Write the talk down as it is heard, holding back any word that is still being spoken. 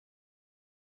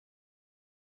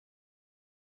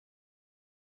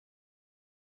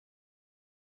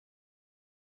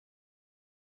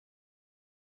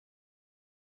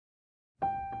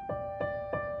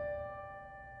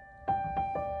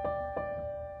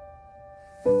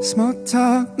Small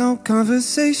talk, no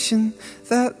conversation.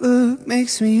 That look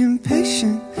makes me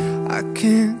impatient. I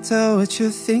can't tell what you're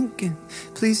thinking.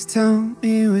 Please tell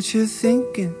me what you're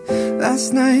thinking.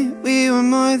 Last night we were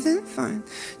more than fine.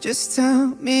 Just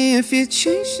tell me if you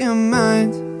changed your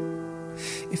mind.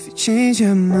 If you change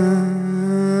your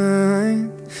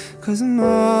mind. 'Cause I'm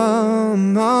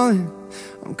all in.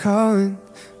 I'm calling,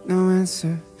 no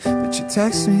answer. But you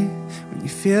text me when you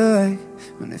feel like,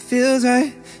 when it feels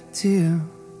right to you.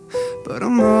 But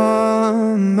I'm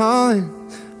all in.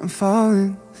 I'm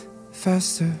falling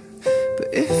faster. But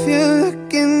if you're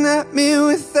looking at me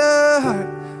with a heart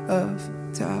of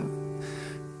doubt,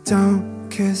 don't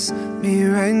kiss me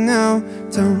right now.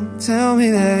 Don't tell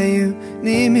me that you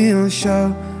need me. Don't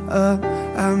show up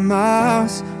at my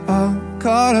house all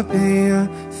caught up in your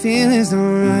feelings.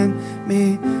 Don't run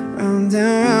me round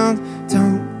and round.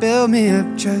 Don't build me up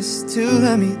just to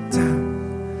let me down.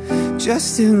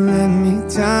 Just to let me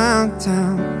down,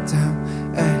 down, down.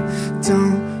 Ay,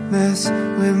 don't mess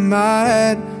with my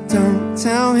head. Don't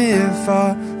tell me you're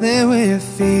falling with your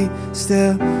feet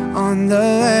still on the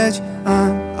ledge.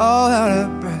 I'm all out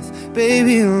of breath.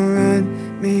 Baby, don't run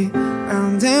me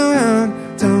round and round.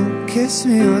 Don't kiss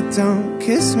me, oh, don't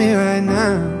kiss me right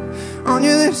now. On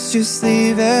your lips, just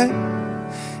leave it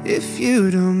if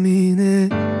you don't mean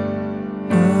it.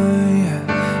 Oh yeah.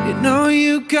 You know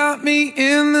you got me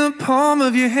in the palm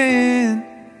of your hand,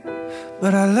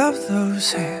 but I love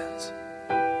those hands.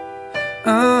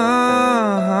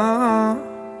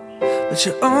 But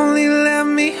you only let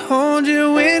me hold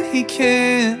you when he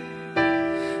can,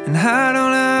 and I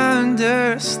don't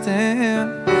understand.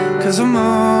 'Cause I'm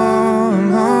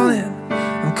all in.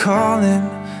 I'm calling,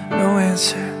 no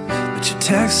answer. But you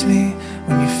text me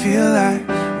when you feel like,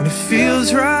 when it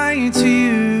feels right to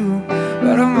you.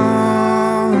 But I'm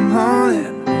all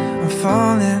in. I'm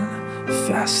falling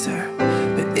faster.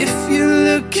 But if you're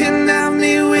looking at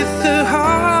me with a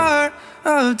heart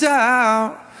of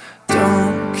doubt,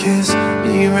 don't kiss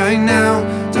me right now.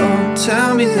 Don't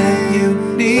tell me that you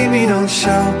need me. Don't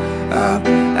show up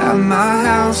at my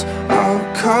house all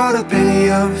caught up in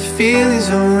your feelings.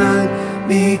 Don't run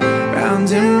me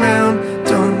round and round.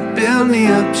 Don't build me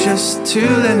up just to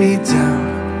let me down.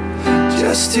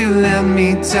 Just to let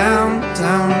me down,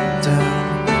 down, down.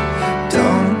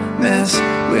 Don't mess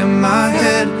with my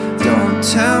head. Don't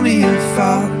tell me you're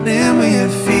falling with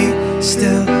your feet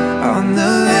still on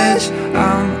the ledge.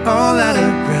 I'm all out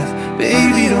of breath.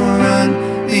 Baby, don't run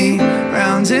me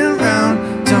round and round.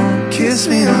 Don't kiss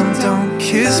me, no, don't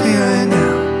kiss me right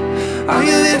now. On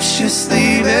your lips, just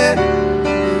leave it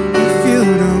if you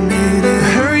don't mean it.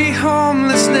 Hurry home,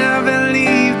 let's never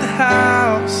leave the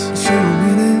house. You don't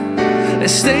mean it.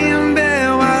 Let's stay in bed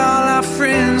while all our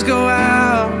friends go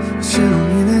out. You don't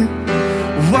mean it.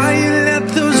 Why you let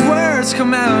those words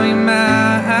come out your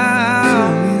mouth? You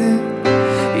don't mean it.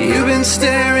 You've been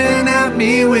staring at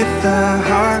me with a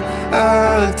heart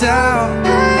of doubt.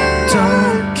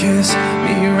 Don't kiss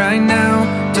me right now.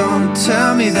 Don't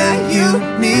tell me that you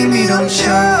need me. Don't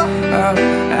show up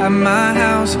at my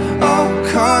house all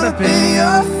caught up in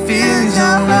your feelings.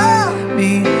 Don't run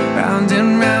me round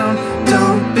and round.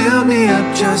 Don't build me up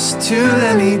just to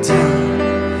let me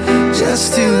down.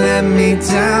 Just to let me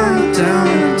down,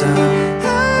 down, down.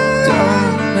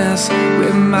 Don't mess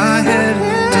with my head.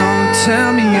 Don't tell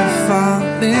me you're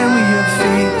falling with your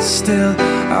feet still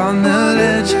on the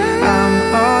ledge. I'm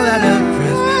all out of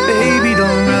breath. Baby,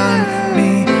 don't run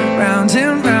me round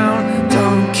and round.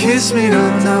 Don't kiss me,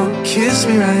 no, kiss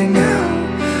me right now.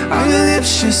 On your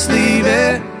lips, just leave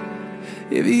it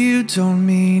if you don't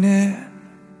mean it.